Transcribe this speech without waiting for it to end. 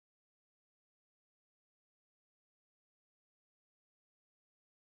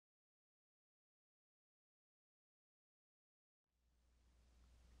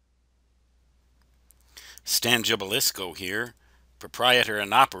Stan Gibilisco here, proprietor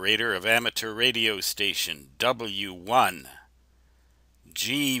and operator of amateur radio station W1.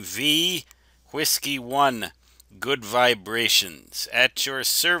 GV Whiskey 1 Good Vibrations at your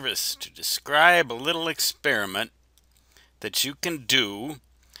service to describe a little experiment that you can do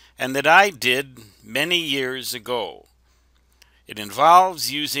and that I did many years ago. It involves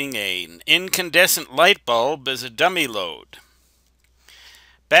using an incandescent light bulb as a dummy load.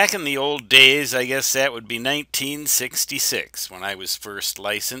 Back in the old days, I guess that would be 1966, when I was first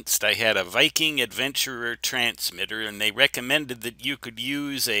licensed, I had a Viking Adventurer transmitter, and they recommended that you could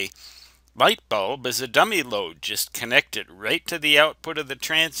use a light bulb as a dummy load. Just connect it right to the output of the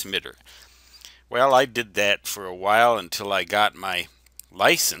transmitter. Well, I did that for a while until I got my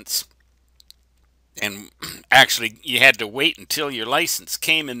license. And actually, you had to wait until your license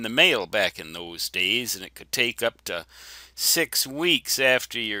came in the mail back in those days, and it could take up to 6 weeks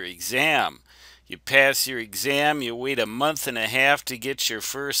after your exam. You pass your exam, you wait a month and a half to get your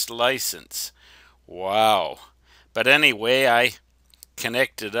first license. Wow. But anyway, I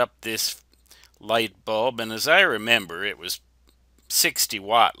connected up this light bulb, and as I remember, it was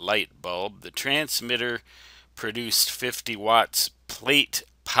 60-watt light bulb. The transmitter produced 50 watts plate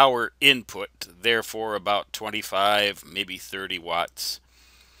power input, therefore about 25, maybe 30 watts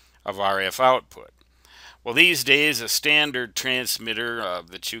of RF output. Well, these days a standard transmitter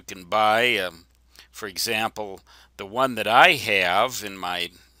that you can buy, for example, the one that I have in my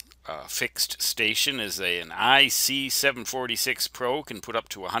fixed station is an IC746 Pro, can put up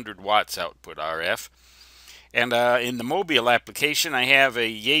to 100 watts output RF. And in the mobile application, I have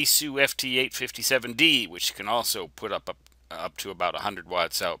a Yaesu FT857D, which can also put up to about 100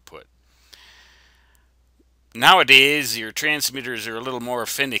 watts output. Nowadays, your transmitters are a little more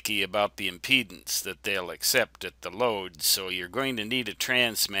finicky about the impedance that they'll accept at the load, so you're going to need a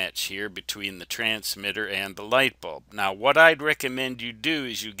transmatch here between the transmitter and the light bulb. Now, what I'd recommend you do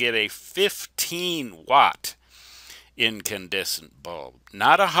is you get a 15-watt incandescent bulb.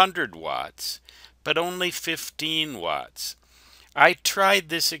 Not 100 watts, but only 15 watts. I tried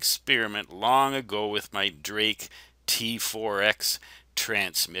this experiment long ago with my Drake T4X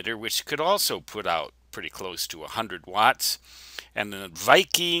transmitter, which could also put out pretty close to 100 watts, and a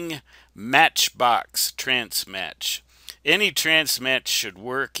Viking Matchbox transmatch. Any transmatch should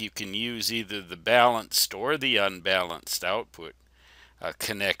work. You can use either the balanced or the unbalanced output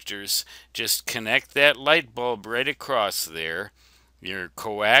connectors. Just connect that light bulb right across there. Your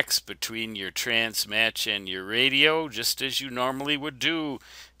coax between your transmatch and your radio, just as you normally would do.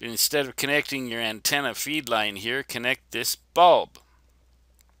 But instead of connecting your antenna feed line here, connect this bulb.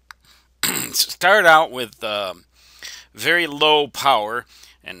 Start out with very low power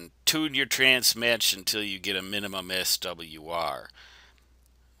and tune your transmatch until you get a minimum SWR.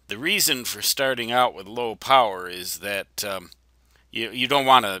 The reason for starting out with low power is that you don't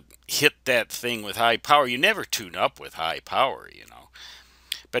want to hit that thing with high power. You never tune up with high power, you know.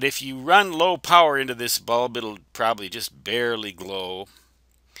 But if you run low power into this bulb, it'll probably just barely glow.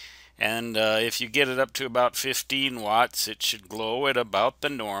 And if you get it up to about 15 watts, it should glow at about the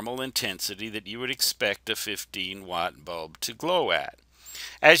normal intensity that you would expect a 15-watt bulb to glow at.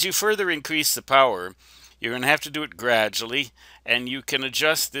 As you further increase the power, you're going to have to do it gradually, and you can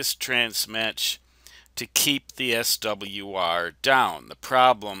adjust this transmatch to keep the SWR down. The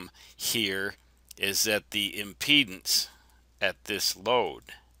problem here is that the impedance at this load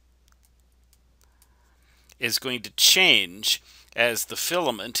is going to change as the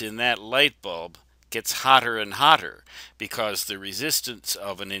filament in that light bulb gets hotter and hotter, because the resistance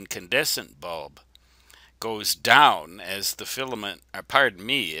of an incandescent bulb goes down as the filament,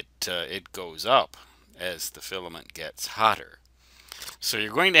 it goes up as the filament gets hotter. So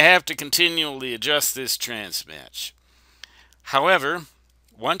you're going to have to continually adjust this transmatch. However,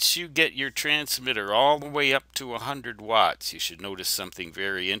 once you get your transmitter all the way up to 100 watts, you should notice something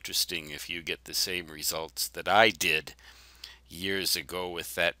very interesting if you get the same results that I did years ago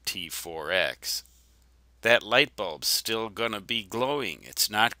with that T4X. That light bulb's still going to be glowing. It's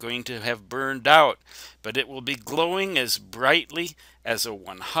not going to have burned out, but it will be glowing as brightly as a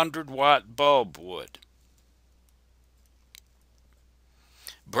 100-watt bulb would.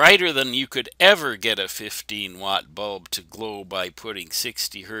 Brighter than you could ever get a 15-watt bulb to glow by putting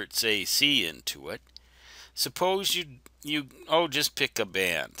 60 Hertz AC into it. Suppose you just pick a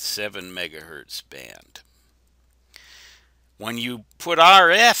band, 7 megahertz band. When you put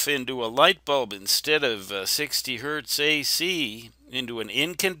RF into a light bulb instead of 60 Hertz AC into an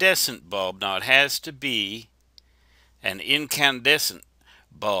incandescent bulb, now it has to be an incandescent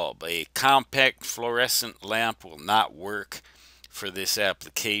bulb. A compact fluorescent lamp will not work for this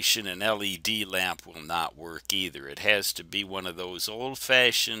application. An LED lamp will not work either. It has to be one of those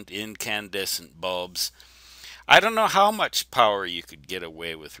old-fashioned incandescent bulbs. I don't know how much power you could get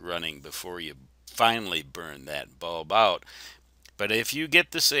away with running before you finally burn that bulb out. But if you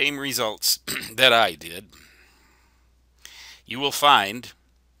get the same results that I did, you will find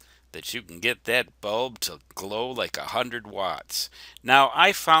that you can get that bulb to glow like 100 watts. Now,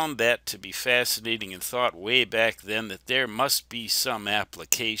 I found that to be fascinating and thought way back then that there must be some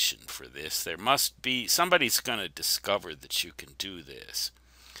application for this. There must be, somebody's going to discover that you can do this.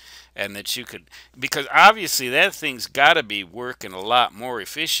 And that you could, because obviously that thing's got to be working a lot more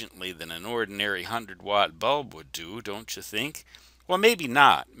efficiently than an ordinary 100-watt bulb would do, don't you think? Well, maybe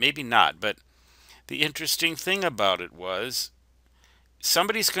not, but the interesting thing about it was,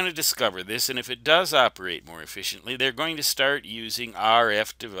 somebody's going to discover this, and if it does operate more efficiently, they're going to start using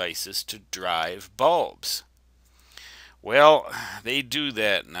RF devices to drive bulbs. Well, they do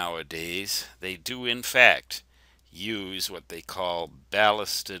that nowadays. They do, in fact, use what they call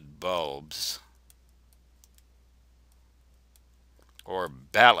ballasted bulbs, or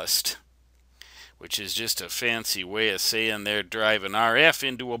ballast, which is just a fancy way of saying they're driving RF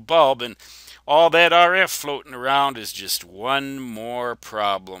into a bulb, and all that RF floating around is just one more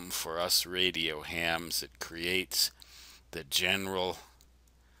problem for us radio hams. It creates the general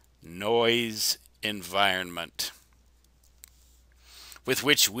noise environment with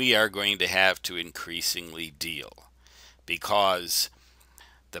which we are going to have to increasingly deal, because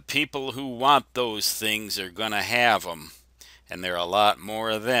the people who want those things are going to have them, and there are a lot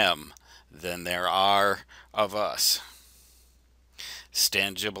more of them than there are of us.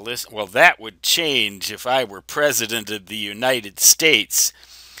 Stangibilist. Well, that would change if I were President of the United States.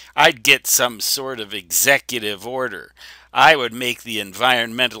 I'd get some sort of executive order. I would make the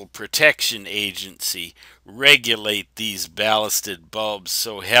Environmental Protection Agency regulate these ballasted bulbs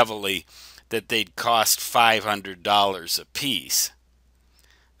so heavily that they'd cost $500 a piece.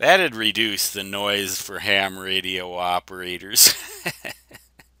 That'd reduce the noise for ham radio operators.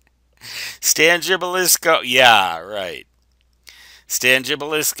 Stangibilisco. Yeah, right.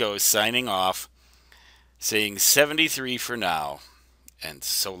 Stangibilisco signing off, saying 73 for now, and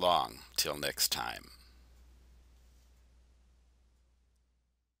so long till next time.